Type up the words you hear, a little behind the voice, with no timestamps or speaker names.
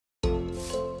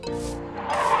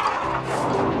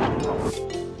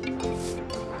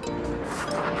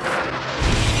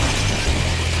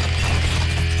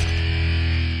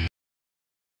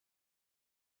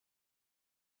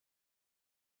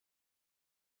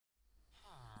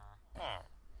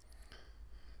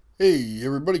Hey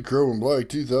everybody, Crow and Black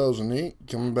 2008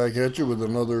 coming back at you with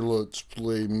another Let's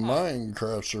Play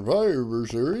Minecraft Survivor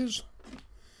series.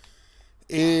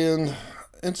 And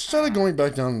instead of going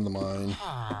back down to the mine,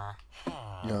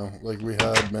 like we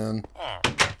had been.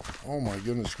 Oh my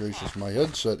goodness gracious, my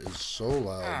headset is so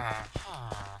loud.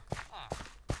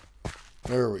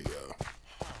 There we go.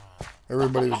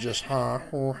 Everybody was just ha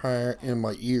in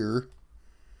my ear.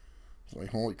 It's like,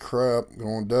 holy crap,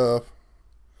 going deaf.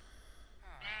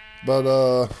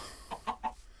 But,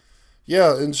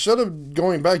 yeah, instead of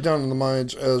going back down to the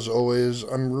mines, as always,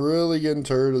 I'm really getting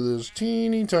tired of this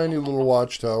teeny tiny little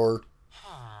watchtower,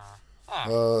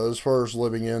 as far as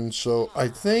living in. So I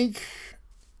think,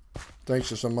 thanks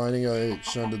to some mining, I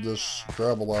extended this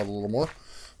gravel out a little more.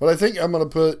 But I think I'm going to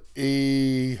put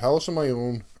a house of my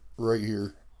own right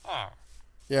here.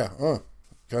 Yeah,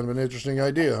 kind of an interesting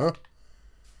idea, huh?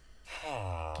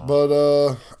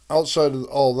 But, outside of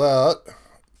all that,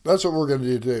 that's what we're going to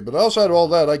do today. But outside of all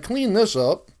that, I cleaned this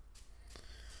up.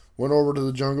 Went over to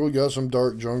the jungle, got some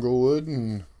dark jungle wood,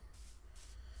 and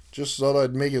just thought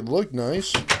I'd make it look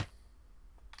nice.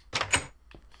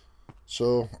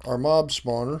 So, our mob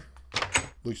spawner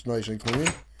looks nice and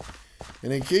clean.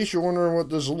 And in case you're wondering what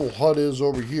this little hut is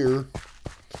over here,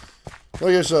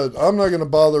 like I said, I'm not going to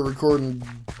bother recording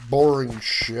boring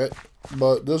shit,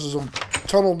 but this is a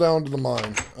tunnel down to the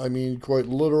mine. I mean, quite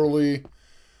literally,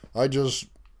 I just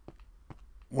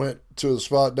went to the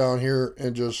spot down here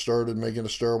and just started making a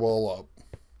stairwell up.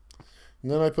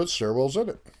 And then I put stairwells in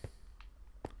it.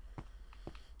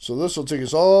 So this will take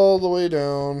us all the way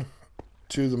down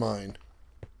to the mine.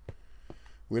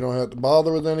 We don't have to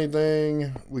bother with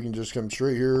anything. We can just come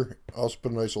straight here. I'll also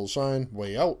put a nice little sign,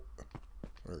 way out.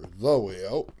 Or the way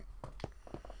out.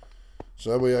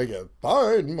 So that way I can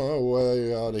find my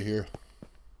way out of here.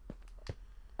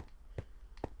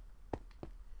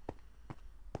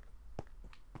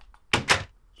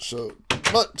 So,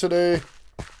 but today,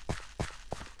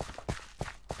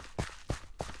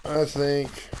 I think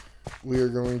we are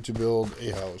going to build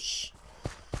a house.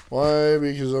 Why?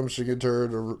 Because I'm sick and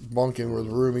tired of bunking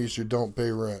with roomies who don't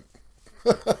pay rent.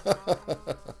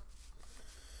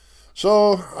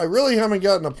 So, I really haven't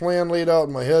gotten a plan laid out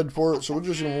in my head for it, so we're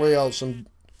just going to lay out some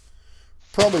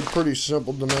probably pretty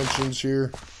simple dimensions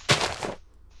here.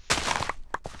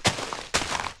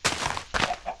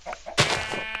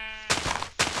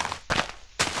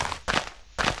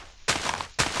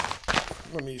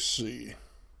 Let me see.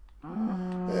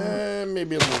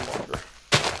 Maybe a little longer.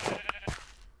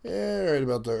 Yeah, right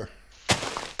about there.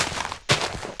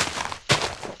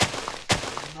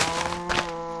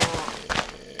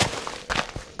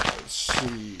 Let's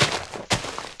see.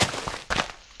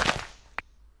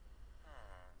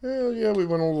 Yeah, we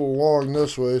went a little long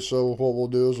this way, so what we'll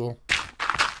do is we'll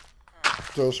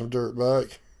throw some dirt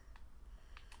back.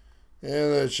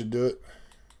 And that should do it.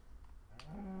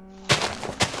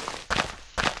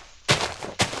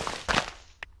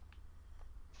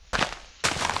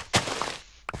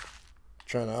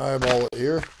 Trying to eyeball it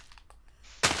here.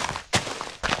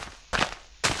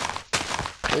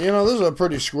 But, this is a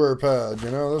pretty square pad,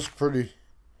 this is pretty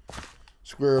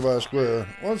square by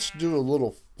square. Let's do a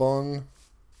little fun.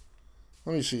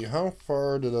 Let me see, how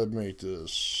far did I make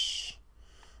this?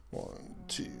 1,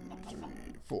 2, 3,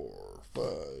 4, 5,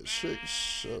 6,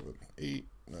 7, 8,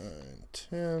 9,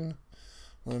 10,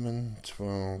 11,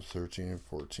 12, 13,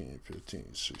 14,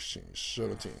 15, 16,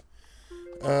 17.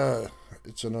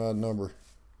 It's an odd number.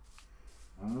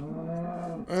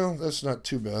 Well, that's not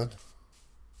too bad.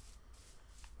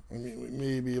 I mean, we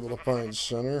may be able to find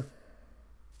center.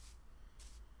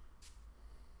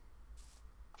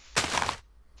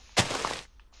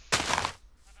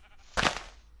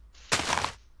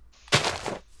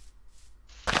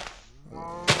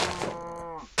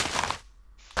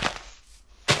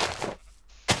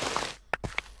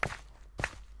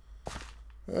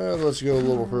 Let's go a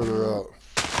little further out.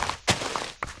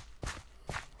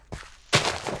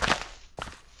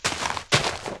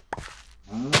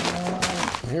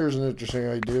 Here's an interesting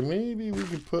idea. Maybe we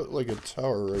could put like a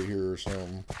tower right here or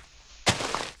something.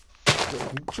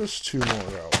 Just 2 more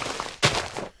out.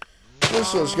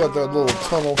 Just so it's got that little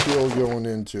tunnel feel going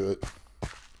into it.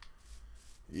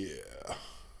 Yeah.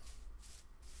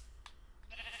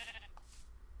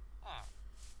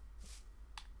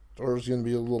 Door's going to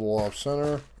be a little off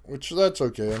center, which that's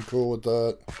okay. I'm cool with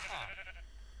that.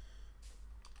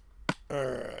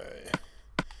 Alright.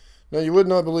 Now, you would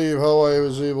not believe how I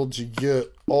was able to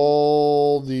get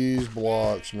all these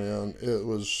blocks, man. It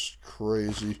was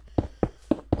crazy.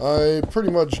 I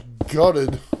pretty much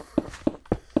gutted.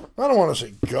 I don't want to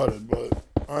say gutted, but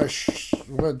I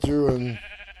went through and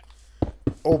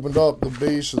opened up the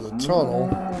base of the tunnel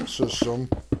system.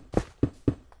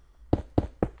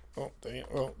 Oh, dang it.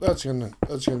 Well, that's gonna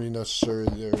be necessary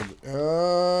there.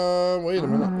 Wait a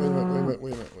minute.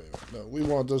 No, we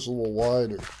want this a little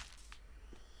wider.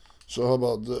 So how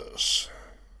about this?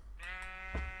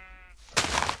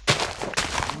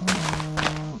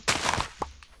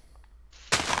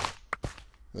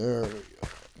 There we go.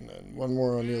 And then one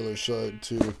more on the other side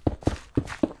too.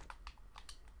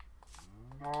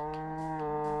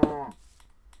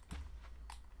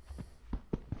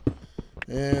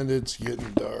 And it's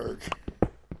getting dark.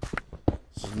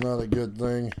 This is not a good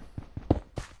thing.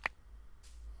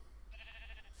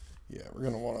 Yeah, we're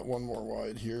going to want it one more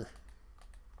wide here.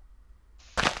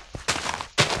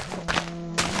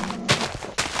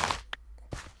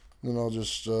 Then I'll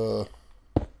just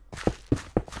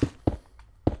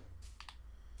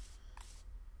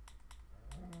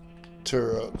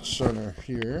tear out the center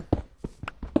here.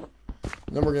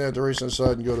 Then we're going to have to race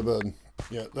inside and go to bed.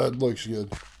 Yeah, that looks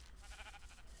good.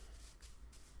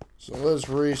 So let's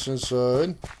race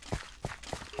inside.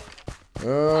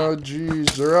 Oh,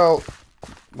 geez, they're out.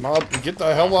 Mob, get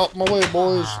the hell out of my way,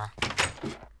 boys.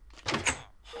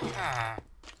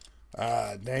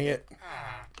 Ah, dang it.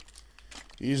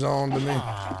 He's on to me.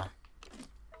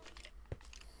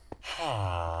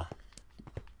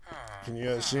 Can you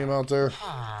guys see him out there?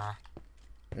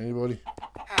 Anybody?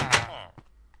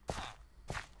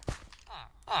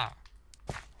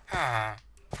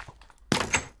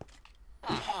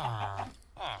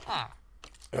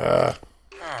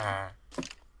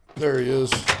 There he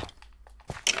is.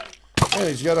 And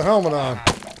he's got a helmet on.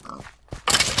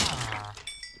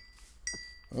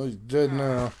 Oh, he's dead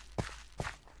now.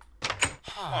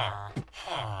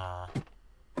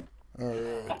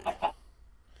 Alright.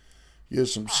 Get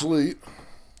some sleep.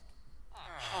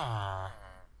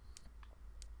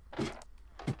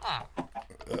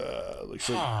 Looks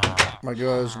like my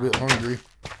guy's a bit hungry.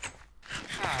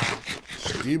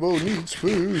 Steve-O needs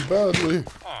food badly.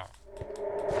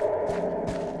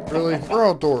 Really? We're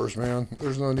outdoors, man.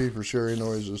 There's no need for scary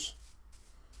noises.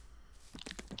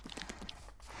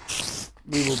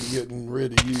 We will be getting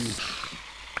rid of you.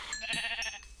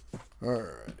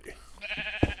 Alrighty.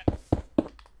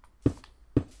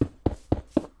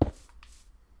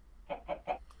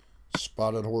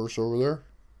 Spotted horse over there.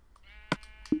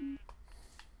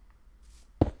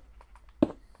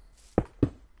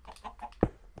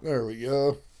 There we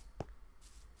go.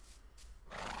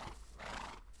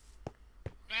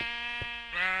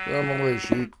 Get out of my way,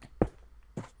 sheep.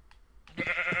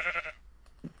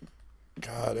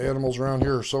 God, animals around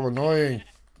here are so annoying.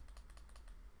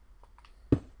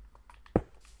 I'm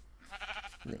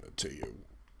gonna tell you.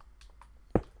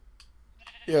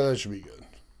 Yeah, that should be good.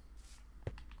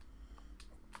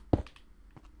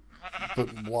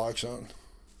 Putting blocks on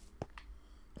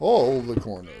all the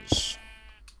corners.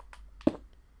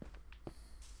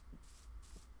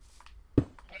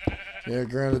 Yeah,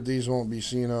 granted these won't be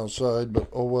seen outside, but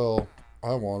oh well,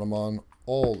 I want them on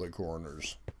all the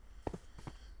corners.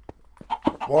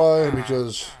 Why?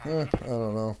 Because, I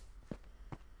don't know.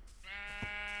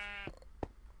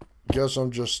 Guess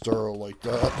I'm just thorough like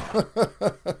that.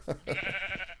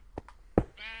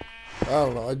 I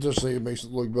don't know, I just think it makes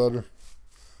it look better.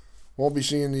 Won't be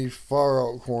seeing these far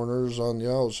out corners on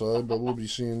the outside, but we'll be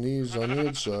seeing these on the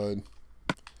inside.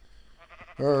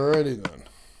 Alrighty then.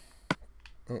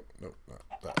 Oh, no, not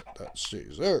that. That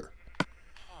stays there.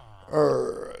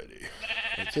 Alrighty.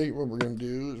 I think what we're going to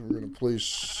do is we're going to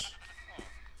place...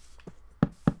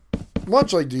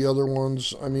 Much like the other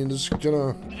ones, I mean, this is going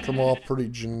to come off pretty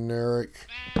generic.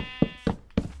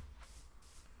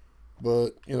 But,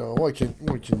 you know, what can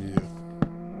you do?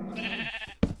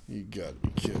 You gotta be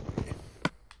kidding me.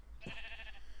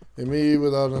 And me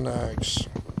without an axe.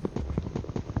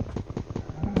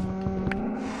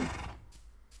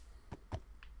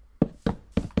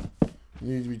 You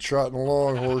need to be trotting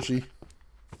along, horsey.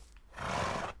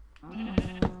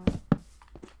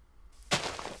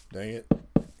 Dang it.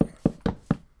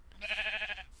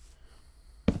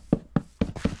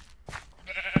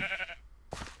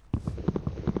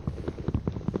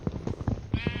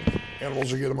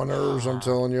 Animals are getting my nerves, I'm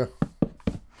telling you.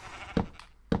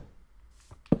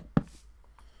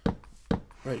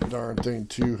 Ain't darn thing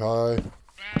too high.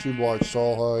 2 blocks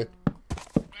tall high.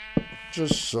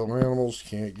 Just so animals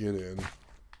can't get in.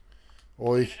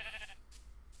 Oi.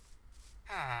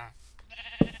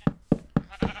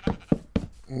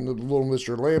 And the little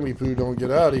Mr. Lammy Poo don't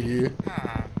get out of here.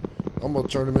 I'm gonna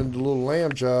turn him into little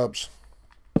lamb chops.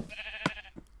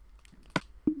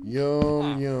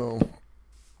 Yum, yum.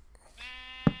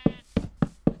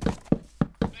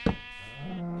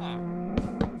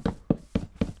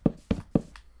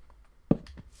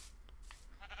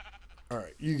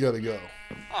 you gotta go.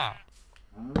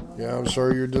 Yeah, I'm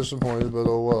sorry you're disappointed, but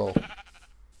oh well.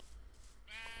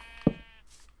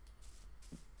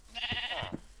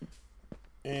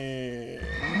 And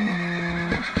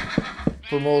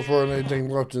for the most part, anything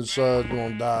left inside is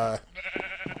gonna die.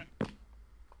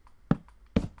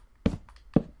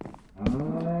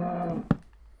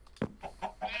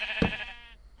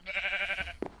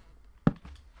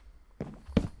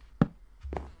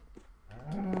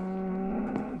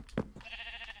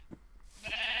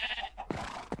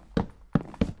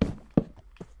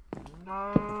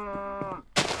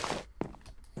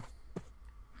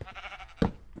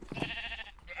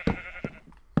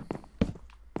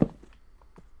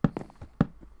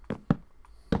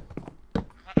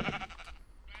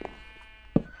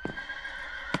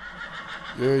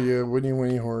 Yeah,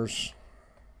 Winnie horse.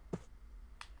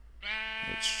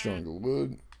 That's jungle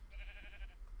wood.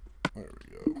 There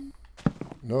we go.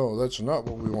 No, that's not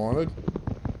what we wanted.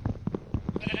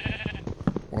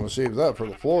 Want to save that for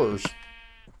the floors.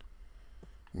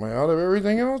 Am I out of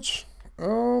everything else?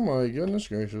 Oh my goodness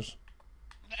gracious.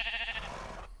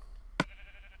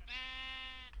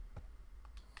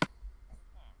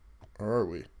 Or are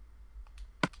we?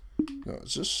 No,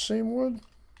 is this the same wood?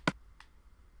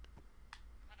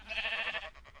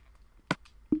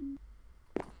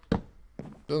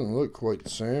 Doesn't look quite the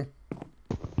same.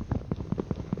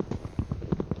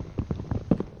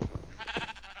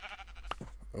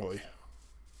 Oh, yeah.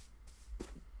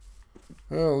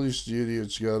 Well, at least the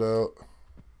idiots got out.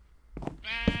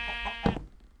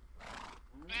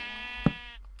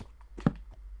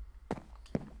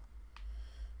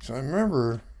 So I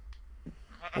remember,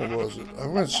 what was it? I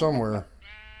went somewhere.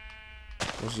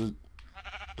 Was it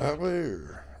that way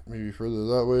or maybe further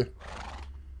that way?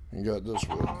 And got this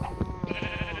wood.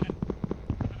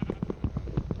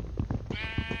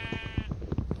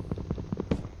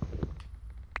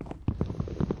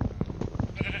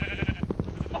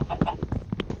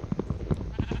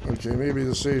 Okay, maybe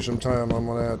to save some time, I'm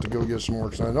going to have to go get some more.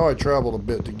 Because I know I traveled a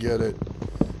bit to get it.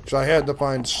 Because I had to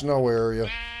find snow area.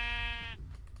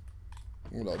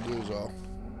 What I'll do is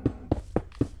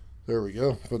there we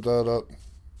go. Put that up.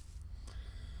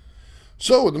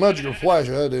 So, with the magic of flash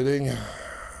editing,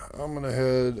 I'm going to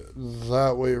head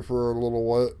that way for a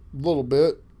little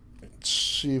bit.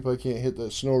 See if I can't hit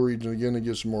that snow region again and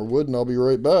get some more wood, and I'll be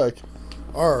right back.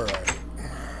 Alright.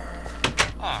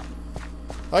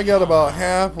 I got about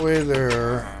halfway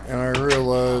there, and I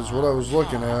realized what I was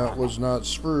looking at was not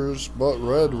spruce, but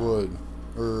redwood,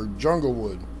 or jungle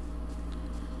wood.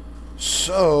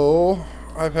 So,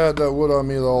 I've had that wood on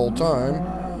me the whole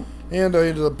time, and I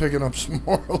ended up picking up some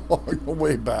more along the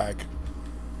way back.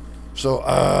 So,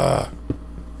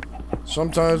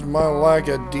 sometimes my lack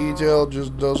of detail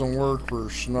just doesn't work for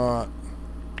snot.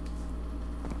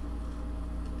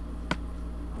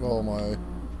 Oh my.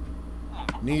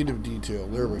 Need of detail.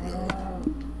 There we go.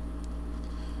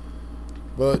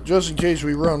 But just in case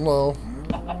we run low,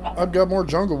 I've got more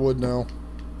jungle wood now.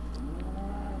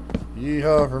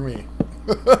 Yeehaw for me.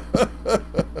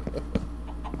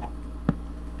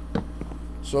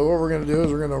 So what we're going to do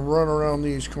is we're going to run around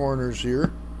these corners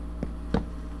here.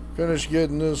 Finish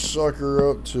getting this sucker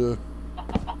up to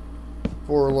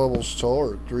 4 levels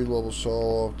tall, or 3 levels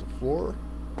tall off the floor.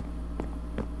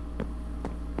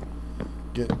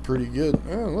 Getting pretty good.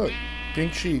 Oh, look.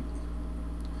 Pink sheep.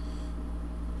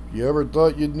 You ever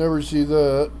thought you'd never see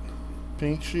that?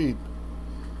 Pink sheep.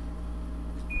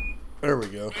 There we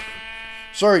go.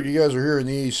 Sorry if you guys are hearing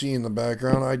the AC in the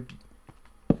background.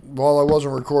 While I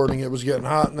wasn't recording, it was getting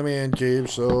hot in the man cave,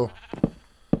 so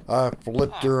I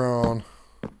flipped her on.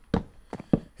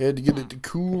 Had to get it to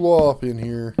cool off in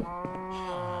here.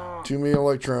 Too many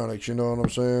electronics, you know what I'm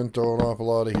saying? Throwing off a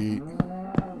lot of heat.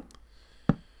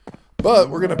 But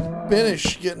we're going to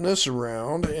finish getting this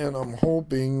around, and I'm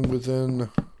hoping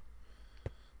within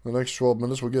the next 12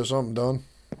 minutes we'll get something done.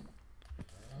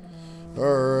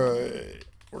 Alright,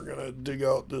 we're going to dig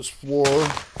out this floor,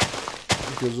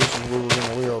 because this is where we're going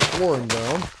to lay our flooring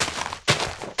down.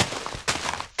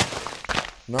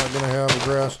 Not going to have a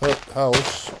grass hut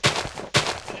house.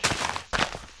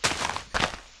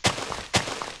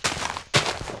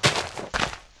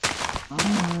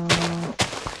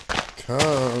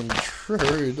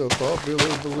 Contrary to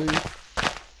popular belief,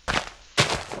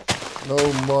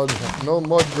 no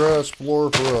mud grass floor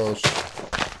for us.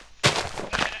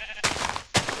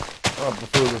 I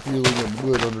prefer the feeling of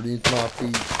wood underneath my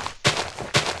feet.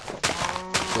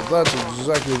 So that's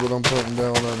exactly what I'm putting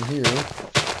down on here.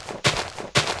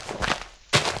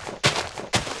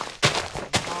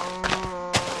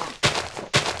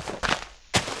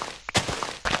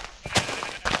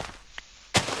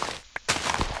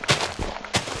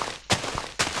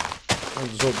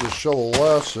 shovel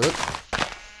lasts it.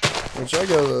 Which I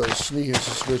got a sneaking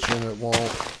suspicion it won't.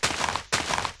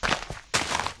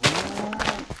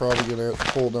 Probably gonna have to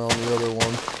pull down the other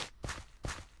one.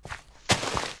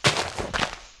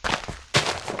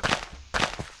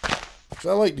 Cause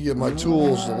I like to get my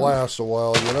tools to last a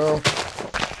while, you know?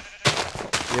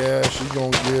 Yeah, she's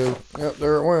gonna give. Yep,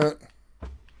 there it went.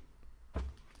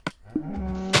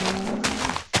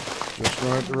 Just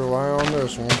gonna have to rely on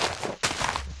this one.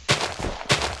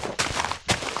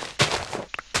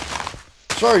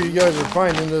 Sorry you guys are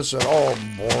finding this at all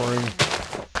boring.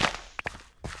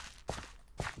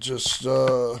 Just,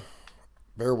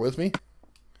 bear with me.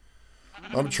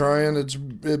 I'm trying.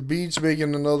 It beats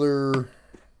making another,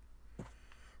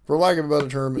 for lack of a better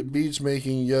term, it beats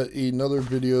making yet another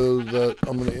video that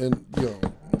I'm going to end, you know,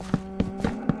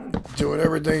 doing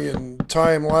everything in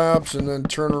time lapse and then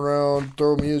turn around,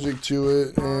 throw music to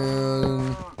it,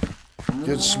 and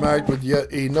get smacked with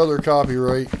yet another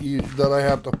copyright that I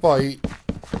have to fight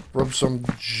from some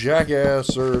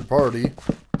jackass third party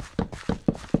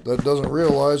that doesn't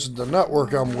realize that the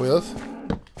network I'm with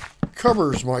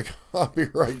covers my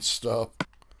copyright stuff.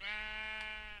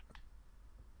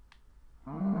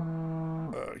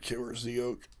 Okay, where's the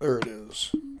oak? There it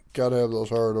is. Gotta have those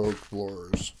hard oak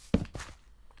floors.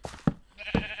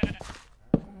 And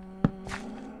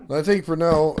I think for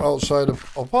now, outside of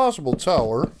a possible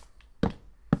tower,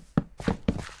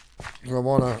 I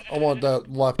want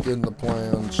that left in the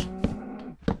plans.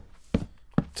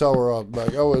 Tower out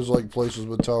back. I always like places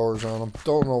with towers on them.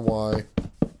 Don't know why.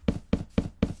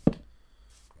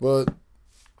 But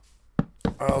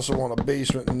I also want a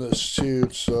basement in this too,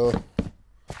 so.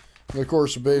 And of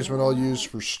course, the basement I'll use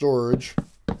for storage.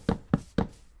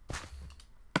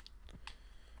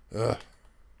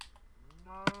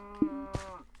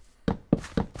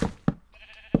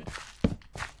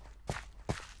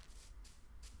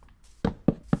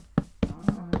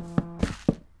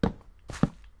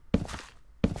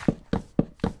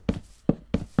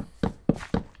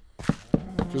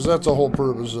 Because that's the whole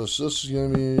purpose of this. This is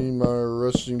going to be my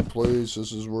resting place.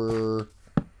 This is where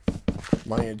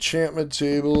my enchantment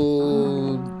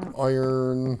table,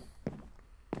 iron,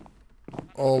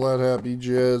 all that happy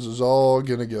jazz is all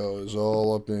going to go. Is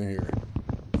all up in here.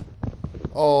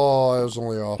 Oh, I was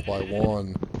only off by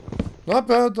one. Not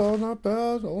bad though, not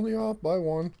bad. Only off by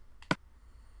one.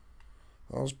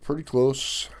 I was pretty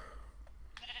close.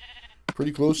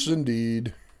 Pretty close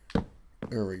indeed.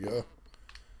 There we go.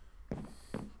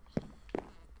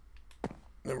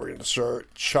 Then we're going to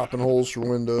start chopping holes for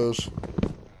windows.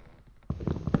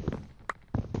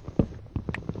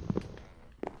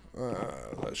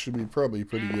 That should be probably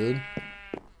pretty good.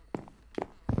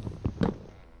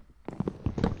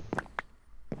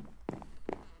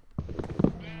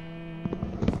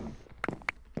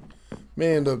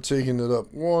 May end up taking it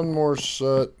up one more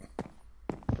set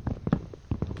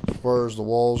as far as the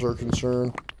walls are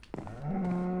concerned.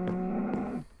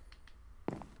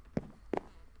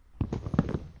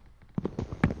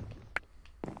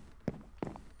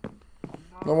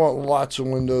 I want lots of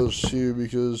windows too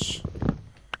because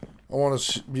I want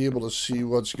to be able to see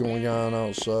what's going on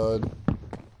outside.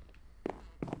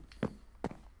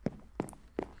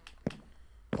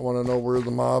 I want to know where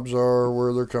the mobs are,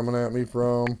 where they're coming at me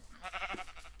from.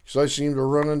 Because I seem to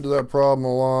run into that problem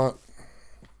a lot.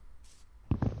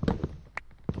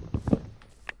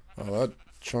 Oh, that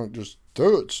chunk just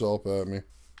threw itself at me.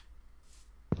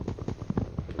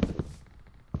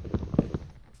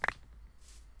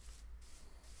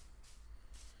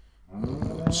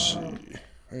 Let's see.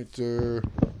 Right there.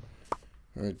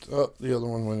 Right up. The other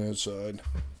one went inside.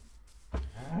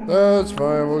 That's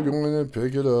fine. We're going to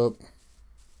pick it up.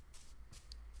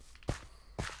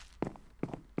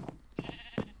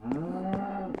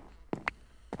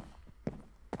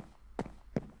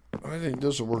 I think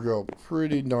this will work out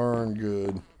pretty darn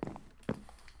good.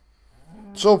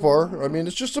 So far, I mean,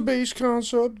 it's just a base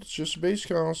concept. It's just a base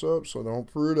concept, so don't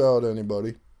fruit out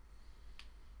anybody.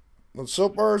 But so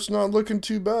far, it's not looking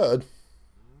too bad.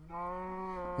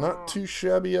 Not too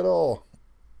shabby at all.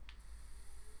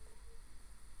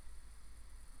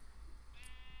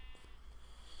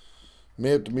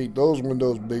 May have to make those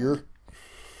windows bigger.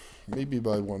 Maybe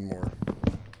by one more.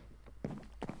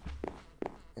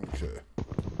 Okay.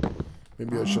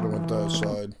 Maybe I should have went that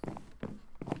side.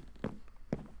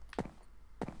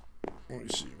 Let me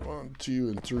see. 1, 2,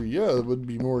 and 3. Yeah, it would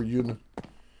be more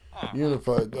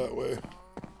unified that way.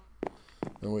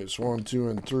 No, wait, it's 1, 2,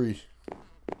 and 3.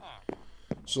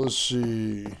 So let's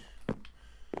see.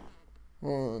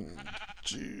 1,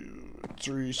 2,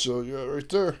 3. So yeah, right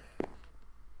there.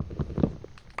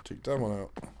 Take that one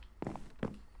out.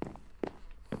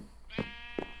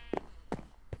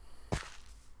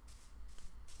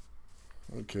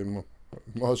 Okay,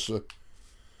 must have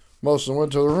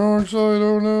went to the wrong side.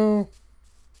 Oh no.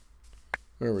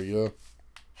 There we go.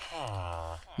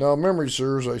 Now, memory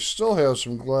serves, I still have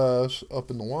some glass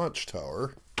up in the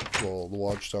watchtower. Well, the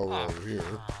watchtower over here.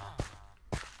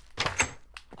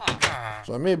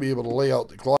 So I may be able to lay out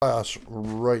the glass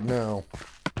right now.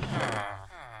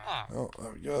 Oh,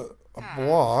 I've got a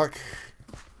block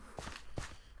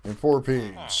and 4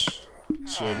 panes.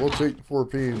 So we'll take the 4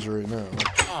 panes right now.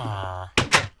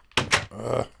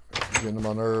 Getting on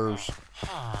my nerves.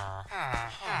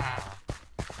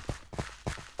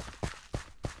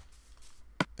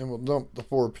 And we'll dump the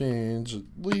 4 panes at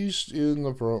least in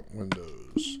the front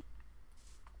windows.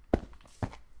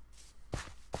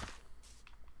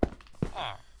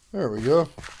 There we go.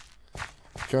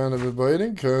 Kind of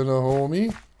inviting, kind of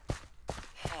homey.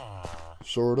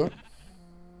 Sorta.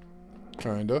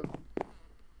 Kinda.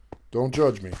 Don't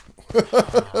judge me.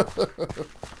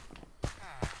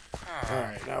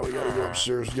 Alright, now we gotta go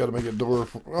upstairs. We gotta make a door.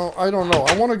 Well, I don't know.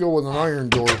 I want to go with an iron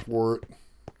door for it.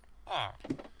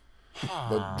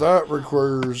 But that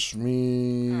requires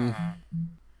me,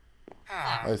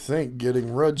 I think,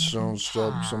 getting redstone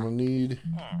stuff. So I'm going to need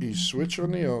a switch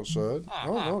on the outside.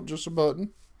 Oh, no, just a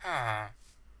button. And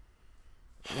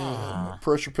a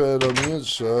pressure pad on the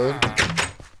inside.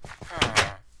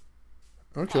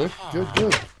 Okay,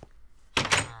 good.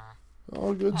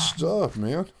 All good stuff,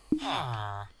 man.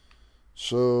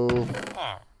 So,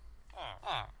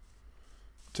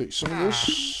 take some of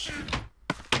this.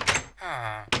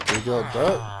 Take out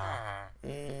that.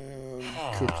 And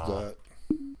cook that.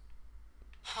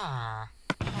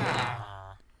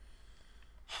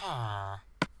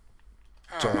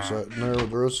 Toss that in there with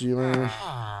the rest of the iron.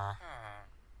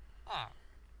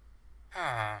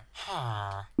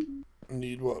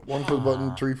 Need what? 1 for the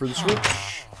button, 3 for the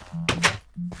switch.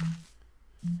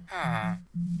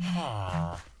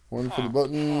 1 for the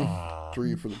button,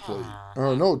 3 for the plate.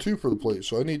 Oh, no, 2 for the plate,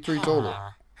 so I need 3 total.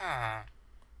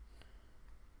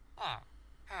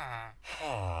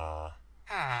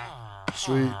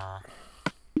 Sweet.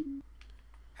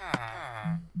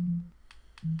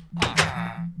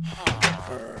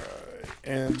 Alright,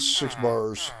 and 6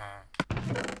 bars.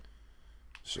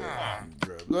 So,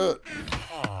 grab that.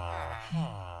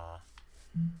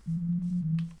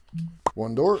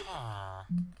 1 door.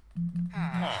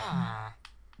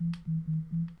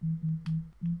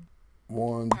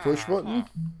 1 push button.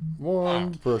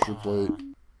 1 pressure plate.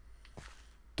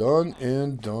 Done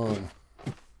and done.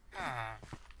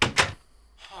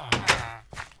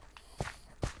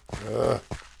 We're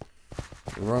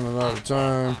running out of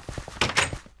time.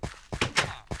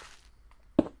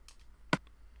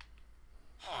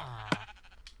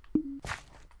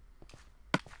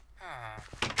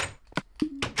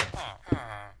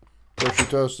 Pressure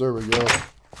test, there we go.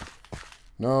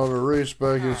 Now to race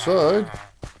back inside,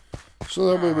 so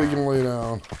that way we can lay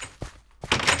down.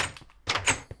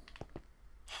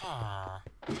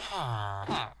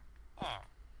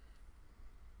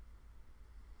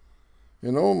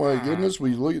 And oh my goodness,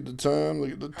 we look at the time,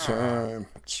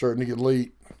 It's starting to get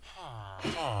late.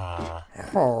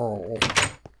 Oh.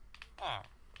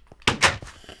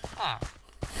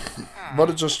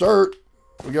 But it's a start.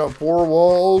 We got 4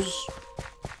 walls,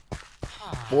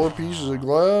 4 pieces of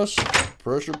glass,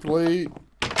 pressure plate,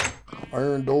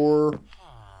 iron door,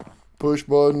 push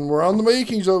button. We're on the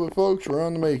makings of it, folks. We're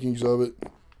on the makings of it.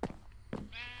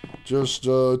 Just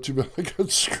too bad I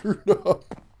got screwed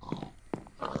up.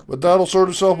 But that'll sort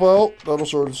itself out.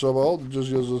 It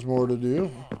just gives us more to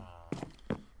do.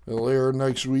 It'll air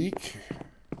next week.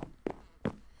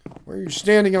 Why are you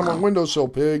standing on my windowsill,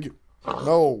 pig?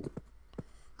 No.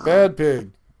 Bad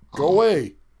pig. Go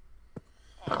away.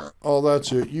 Oh,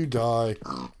 that's it. You die.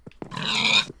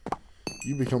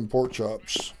 You become pork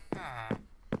chops.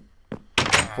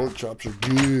 Pork chops are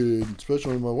good.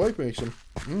 Especially when my wife makes them.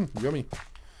 Yummy.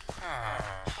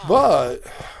 But,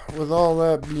 with all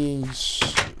that being...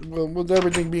 Well, with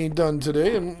everything being done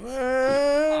today, and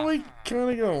we kind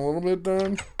of got a little bit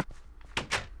done.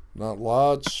 Not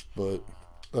lots, but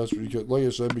that's because, like I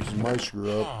said, because of my screw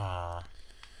up.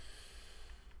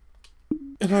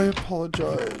 And I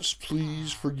apologize.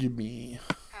 Please forgive me.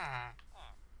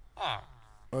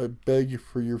 I beg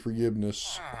for your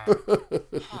forgiveness.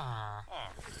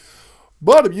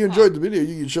 But if you enjoyed the video,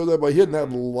 you can show that by hitting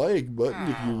that like button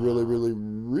if you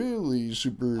really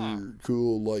super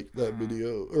cool like that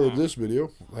video, or this video,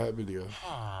 that video.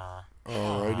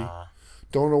 Alrighty.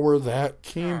 Don't know where that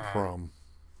came from.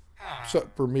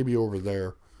 Except for maybe over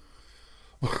there.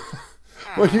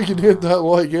 But you can hit that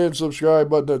like and subscribe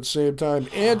button at the same time.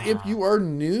 And if you are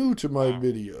new to my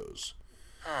videos,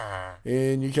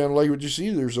 and you kind of like what you see,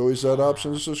 there's always that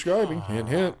option of subscribing. Hint,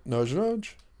 hint, nudge,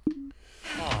 nudge.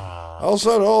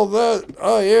 Outside of all that,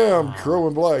 I am Crow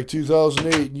and Black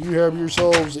 2008, and you have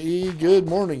yourselves a good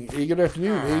morning, a good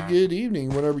afternoon, a good evening,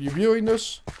 whenever you're viewing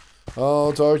this.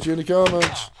 I'll talk to you in the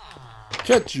comments.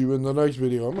 Catch you in the next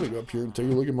video. I'm going to go up here and take a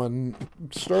look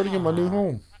at starting in my new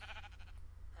home.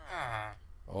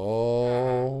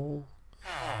 Oh,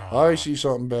 I see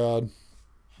something bad.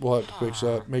 We'll have to fix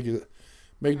that.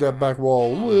 Make that back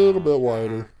wall a little bit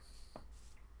wider.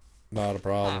 Not a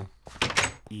problem.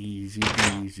 Easy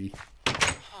peasy.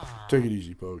 Take it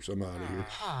easy, folks. I'm out of here.